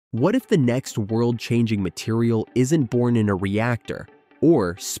What if the next world-changing material isn't born in a reactor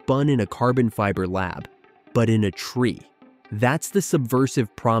or spun in a carbon fiber lab, but in a tree? That's the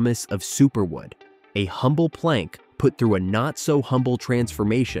subversive promise of Superwood, a humble plank put through a not-so-humble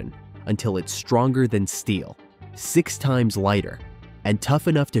transformation until it's stronger than steel, 6 times lighter, and tough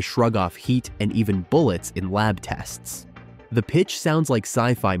enough to shrug off heat and even bullets in lab tests. The pitch sounds like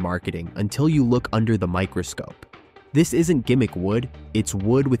sci-fi marketing until you look under the microscope. This isn't gimmick wood, it's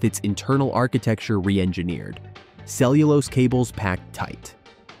wood with its internal architecture re-engineered. Cellulose cables packed tight.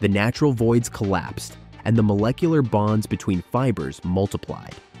 The natural voids collapsed, and the molecular bonds between fibers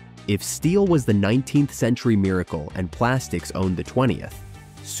multiplied. If steel was the 19th century miracle and plastics owned the 20th,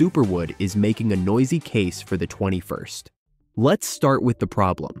 Superwood is making a noisy case for the 21st. Let's start with the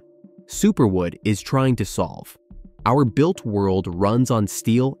problem Superwood is trying to solve. Our built world runs on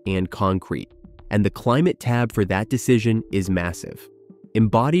steel and concrete, and the climate tab for that decision is massive.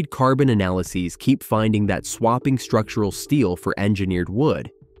 Embodied carbon analyses keep finding that swapping structural steel for engineered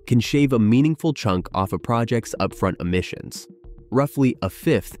wood can shave a meaningful chunk off a project's upfront emissions, roughly a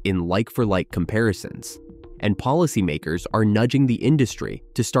fifth in like-for-like comparisons, and policymakers are nudging the industry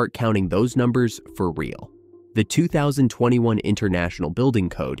to start counting those numbers for real. The 2021 International Building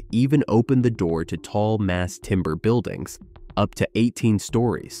Code even opened the door to tall mass timber buildings, up to 18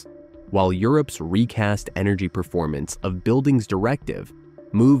 stories, while Europe's recast energy performance of buildings directive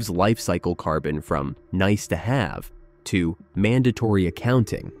moves life cycle carbon from nice to have to mandatory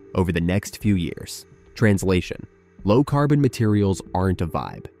accounting over the next few years. Translation: low carbon materials aren't a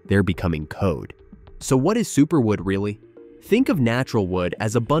vibe, they're becoming code. So what is Superwood really? Think of natural wood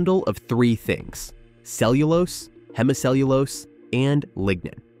as a bundle of 3 things: cellulose, hemicellulose, and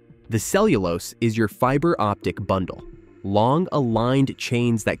lignin. The cellulose is your fiber optic bundle, long aligned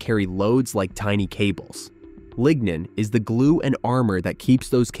chains that carry loads like tiny cables. Lignin is the glue and armor that keeps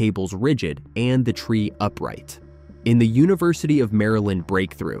those cables rigid and the tree upright. In the University of Maryland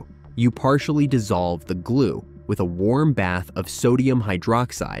breakthrough, you partially dissolve the glue with a warm bath of sodium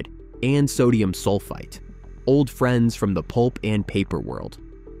hydroxide and sodium sulfite, old friends from the pulp and paper world.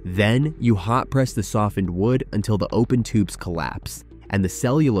 Then you hot press the softened wood until the open tubes collapse and the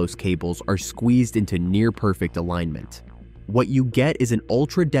cellulose cables are squeezed into near-perfect alignment. What you get is an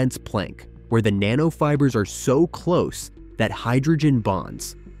ultra-dense plank where the nanofibers are so close that hydrogen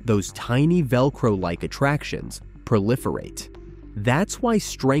bonds, those tiny Velcro-like attractions, proliferate. That's why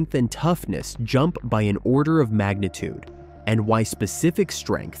strength and toughness jump by an order of magnitude, and why specific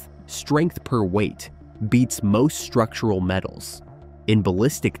strength per weight, beats most structural metals. In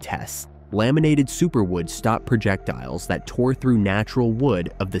ballistic tests, laminated superwood stopped projectiles that tore through natural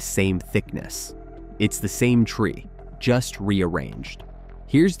wood of the same thickness. It's the same tree, just rearranged.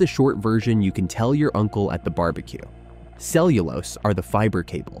 Here's the short version you can tell your uncle at the barbecue. Cellulose are the fiber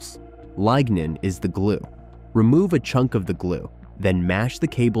cables. Lignin is the glue. Remove a chunk of the glue, then mash the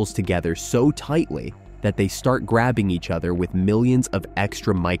cables together so tightly that they start grabbing each other with millions of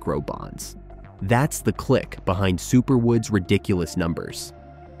extra micro bonds. That's the click behind Superwood's ridiculous numbers.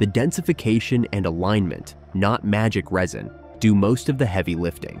 The densification and alignment, not magic resin, do most of the heavy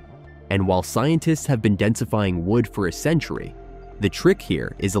lifting. And while scientists have been densifying wood for a century, the trick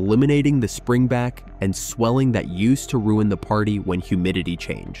here is eliminating the springback and swelling that used to ruin the party when humidity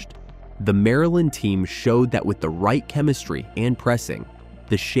changed. The Maryland team showed that with the right chemistry and pressing,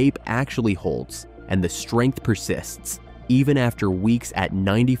 the shape actually holds and the strength persists, even after weeks at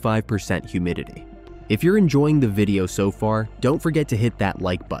 95% humidity. If you're enjoying the video so far, don't forget to hit that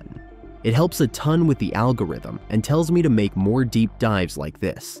like button. It helps a ton with the algorithm and tells me to make more deep dives like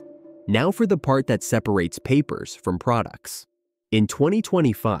this. Now for the part that separates papers from products. In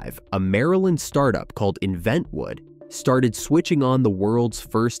 2025, a Maryland startup called InventWood started switching on the world's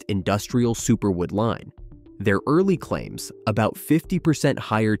first industrial superwood line. Their early claims, about 50%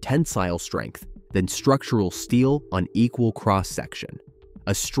 higher tensile strength than structural steel on equal cross-section,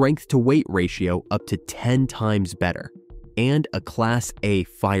 a strength-to-weight ratio up to 10 times better, and a Class A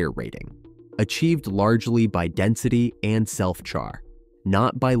fire rating, achieved largely by density and self-char,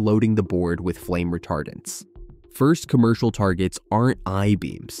 not by loading the board with flame retardants. First commercial targets aren't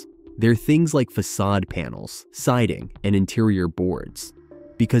I-beams. They're things like facade panels, siding, and interior boards,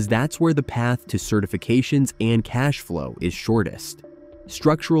 because that's where the path to certifications and cash flow is shortest.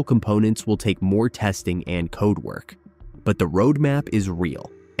 Structural components will take more testing and code work, but the roadmap is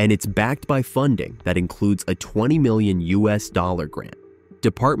real, and it's backed by funding that includes a $20 million grant,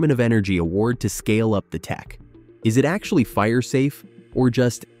 Department of Energy award to scale up the tech. Is it actually fire safe, or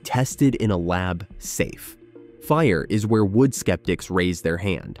just tested in a lab safe? Fire is where wood skeptics raise their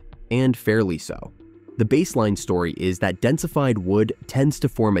hand, and fairly so. The baseline story is that densified wood tends to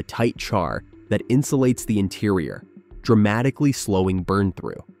form a tight char that insulates the interior, dramatically slowing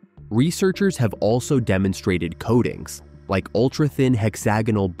burn-through. Researchers have also demonstrated coatings, like ultra-thin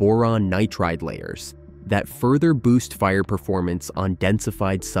hexagonal boron nitride layers, that further boost fire performance on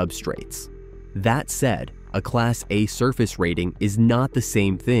densified substrates. That said, a Class A surface rating is not the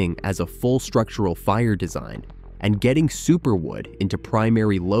same thing as a full structural fire design, and getting Superwood into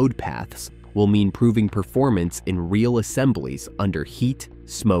primary load paths will mean proving performance in real assemblies under heat,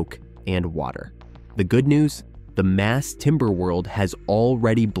 smoke, and water. The good news? The mass timber world has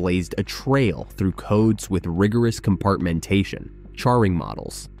already blazed a trail through codes with rigorous compartmentation, charring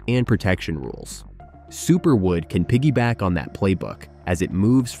models, and protection rules. Superwood can piggyback on that playbook as it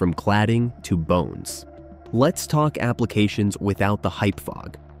moves from cladding to bones. Let's talk applications without the hype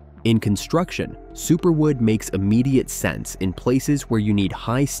fog. In construction, Superwood makes immediate sense in places where you need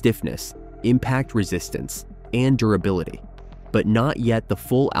high stiffness, impact resistance, and durability, but not yet the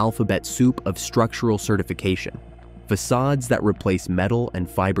full alphabet soup of structural certification. Facades that replace metal and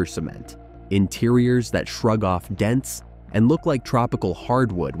fiber cement, interiors that shrug off dents and look like tropical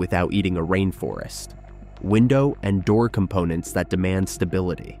hardwood without eating a rainforest, window and door components that demand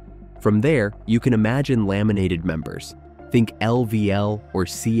stability. From there, you can imagine laminated members. Think LVL or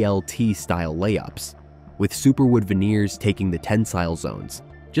CLT style layups, with Superwood veneers taking the tensile zones,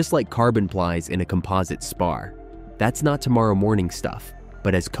 just like carbon plies in a composite spar. That's not tomorrow morning stuff,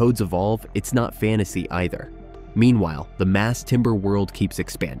 but as codes evolve, it's not fantasy either. Meanwhile, the mass timber world keeps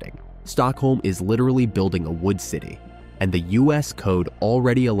expanding. Stockholm is literally building a wood city, and the US code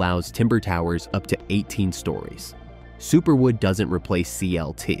already allows timber towers up to 18 stories. Superwood doesn't replace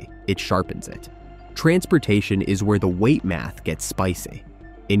CLT, it sharpens it. Transportation is where the weight math gets spicy.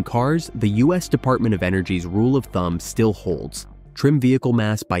 In cars, the US Department of Energy's rule of thumb still holds: trim vehicle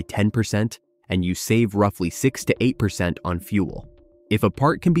mass by 10%, and you save roughly 6 to 8% on fuel. If a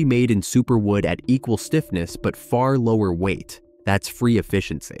part can be made in Superwood at equal stiffness but far lower weight, that's free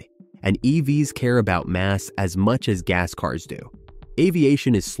efficiency. And EVs care about mass as much as gas cars do.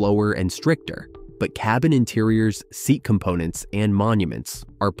 Aviation is slower and stricter, but cabin interiors, seat components, and monuments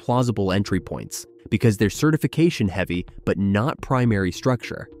are plausible entry points because they're certification heavy but not primary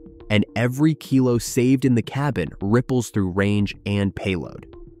structure. And every kilo saved in the cabin ripples through range and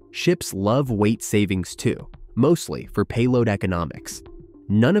payload. Ships love weight savings too, mostly for payload economics.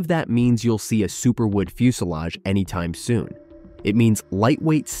 None of that means you'll see a Superwood fuselage anytime soon. It means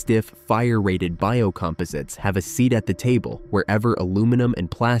lightweight, stiff, fire-rated biocomposites have a seat at the table wherever aluminum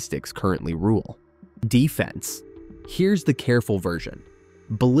and plastics currently rule. Defense. Here's the careful version.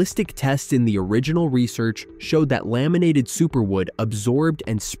 Ballistic tests in the original research showed that laminated Superwood absorbed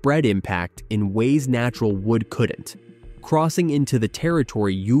and spread impact in ways natural wood couldn't, crossing into the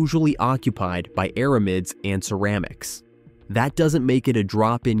territory usually occupied by aramids and ceramics. That doesn't make it a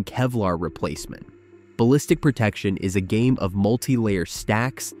drop-in Kevlar replacement. Ballistic protection is a game of multi-layer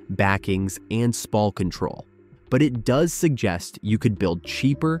stacks, backings, and spall control, but it does suggest you could build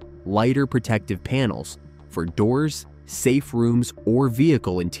cheaper, lighter protective panels for doors, safe rooms, or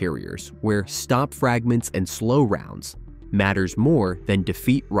vehicle interiors where stop fragments and slow rounds matters more than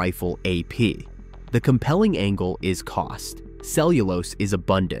defeat rifle AP. The compelling angle is cost. Cellulose is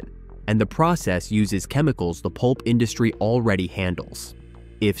abundant, and the process uses chemicals the pulp industry already handles.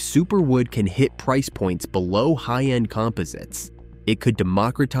 If Superwood can hit price points below high-end composites, it could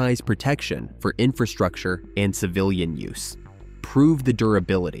democratize protection for infrastructure and civilian use. Prove the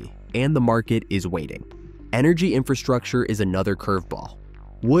durability, and the market is waiting. Energy infrastructure is another curveball.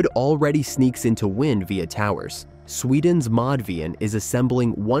 Wood already sneaks into wind via towers. Sweden's Modvion is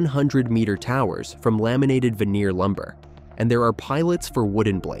assembling 100-meter towers from laminated veneer lumber, and there are pilots for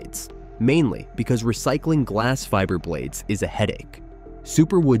wooden blades, mainly because recycling glass fiber blades is a headache.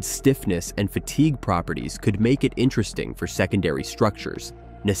 Superwood's stiffness and fatigue properties could make it interesting for secondary structures,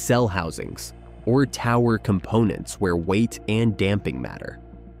 nacelle housings, or tower components where weight and damping matter.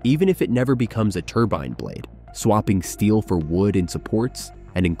 Even if it never becomes a turbine blade, swapping steel for wood in supports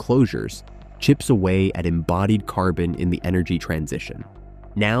and enclosures chips away at embodied carbon in the energy transition.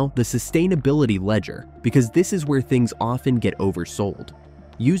 Now, the sustainability ledger, because this is where things often get oversold.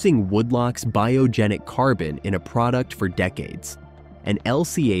 Using Woodlock's biogenic carbon in a product for decades, and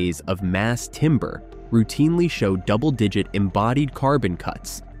LCAs of mass timber routinely show double-digit embodied carbon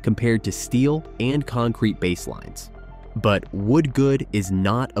cuts compared to steel and concrete baselines. But wood good is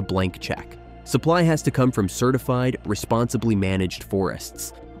not a blank check. Supply has to come from certified, responsibly managed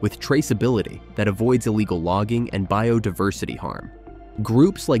forests with traceability that avoids illegal logging and biodiversity harm.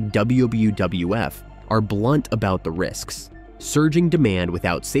 Groups like WWF are blunt about the risks. Surging demand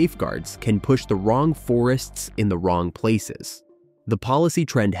without safeguards can push the wrong forests in the wrong places. The policy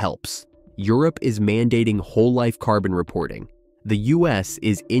trend helps. Europe is mandating whole-life carbon reporting. The US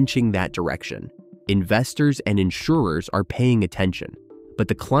is inching that direction. Investors and insurers are paying attention. But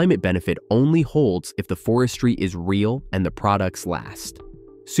the climate benefit only holds if the forestry is real and the products last.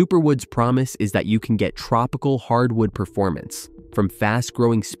 Superwood's promise is that you can get tropical hardwood performance from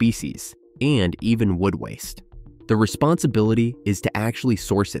fast-growing species and even wood waste. The responsibility is to actually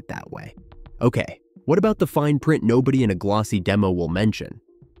source it that way. Okay, what about the fine print nobody in a glossy demo will mention?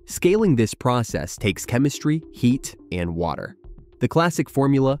 Scaling this process takes chemistry, heat, and water. The classic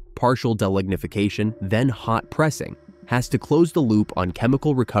formula, partial delignification, then hot pressing, has to close the loop on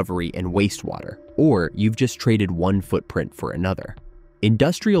chemical recovery and wastewater, or you've just traded one footprint for another.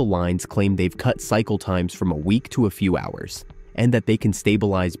 Industrial lines claim they've cut cycle times from a week to a few hours, and that they can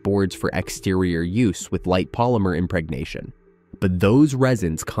stabilize boards for exterior use with light polymer impregnation. But those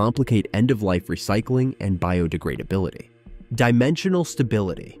resins complicate end-of-life recycling and biodegradability. Dimensional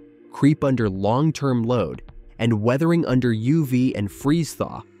stability, creep under long-term load, and weathering under UV and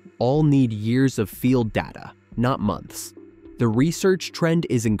freeze-thaw all need years of field data, not months. The research trend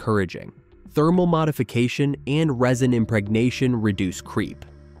is encouraging. Thermal modification and resin impregnation reduce creep.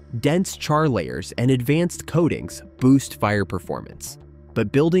 Dense char layers and advanced coatings boost fire performance.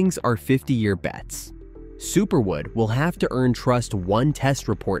 But buildings are 50-year bets. Superwood will have to earn trust one test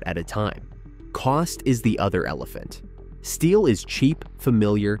report at a time. Cost is the other elephant. Steel is cheap,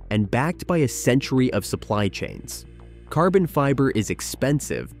 familiar, and backed by a century of supply chains. Carbon fiber is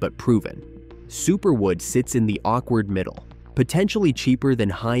expensive but proven. Superwood sits in the awkward middle, potentially cheaper than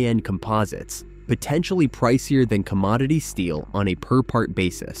high-end composites, potentially pricier than commodity steel on a per-part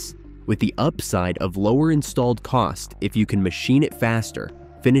basis, with the upside of lower installed cost if you can machine it faster,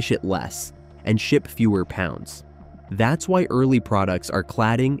 finish it less, and ship fewer pounds. That's why early products are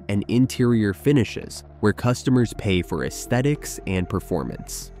cladding and interior finishes, where customers pay for aesthetics and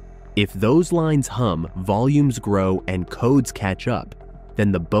performance. If those lines hum, volumes grow, and codes catch up,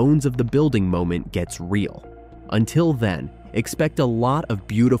 then the bones of the building moment gets real. Until then, expect a lot of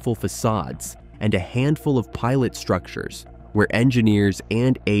beautiful facades and a handful of pilot structures where engineers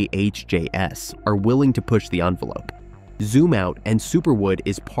and AHJS are willing to push the envelope. Zoom out and Superwood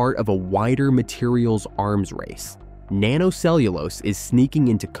is part of a wider materials arms race. Nanocellulose is sneaking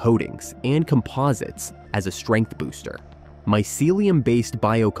into coatings and composites as a strength booster. Mycelium-based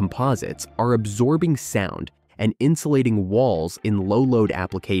biocomposites are absorbing sound and insulating walls in low-load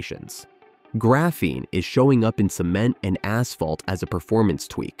applications. Graphene is showing up in cement and asphalt as a performance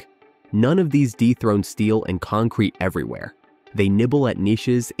tweak. None of these dethrone steel and concrete everywhere. They nibble at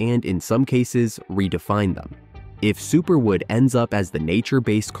niches and, in some cases, redefine them. If Superwood ends up as the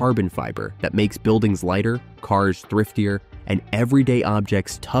nature-based carbon fiber that makes buildings lighter, cars thriftier, and everyday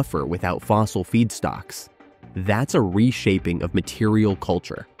objects tougher without fossil feedstocks, that's a reshaping of material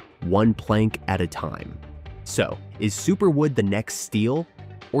culture, one plank at a time. So, is Superwood the next steel,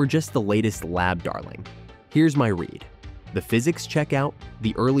 or just the latest lab darling? Here's my read. The physics check out,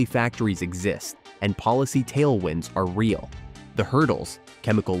 the early factories exist, and policy tailwinds are real. The hurdles,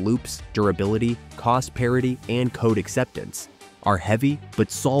 chemical loops, durability, cost parity, and code acceptance, are heavy but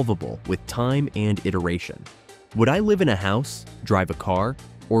solvable with time and iteration. Would I live in a house, drive a car,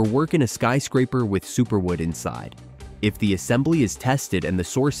 or work in a skyscraper with Superwood inside? If the assembly is tested and the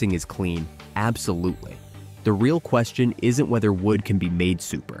sourcing is clean, absolutely. The real question isn't whether wood can be made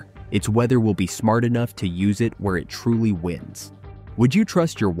super. It's whether we'll be smart enough to use it where it truly wins. Would you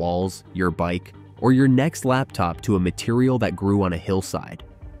trust your walls, your bike, or your next laptop to a material that grew on a hillside?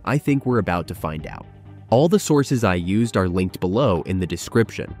 I think we're about to find out. All the sources I used are linked below in the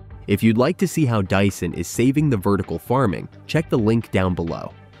description. If you'd like to see how Dyson is saving the vertical farming, check the link down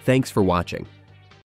below. Thanks for watching.